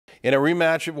In a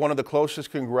rematch of one of the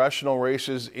closest congressional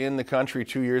races in the country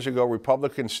 2 years ago,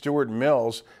 Republican Stewart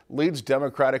leads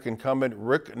Democratic incumbent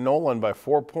Nolan by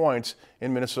 4 points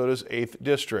in Minnesota's 8th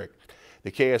district.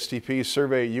 The KSTP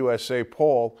Survey USA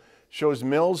poll shows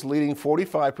Mills leading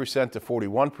 45% to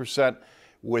 41%,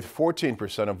 with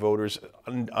 14% of voters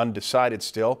undecided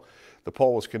still. The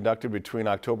poll was conducted between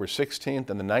October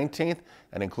 16th and the 19th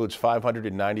and includes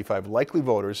 595 likely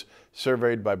voters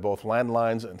surveyed by both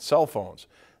landlines and cell phones.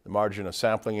 The margin of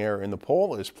sampling error in the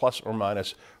poll is plus or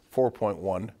minus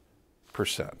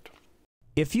 4.1%.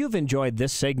 If you've enjoyed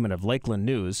this segment of Lakeland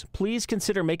News, please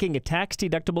consider making a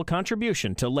tax-deductible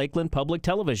contribution to Lakeland Public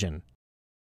Television.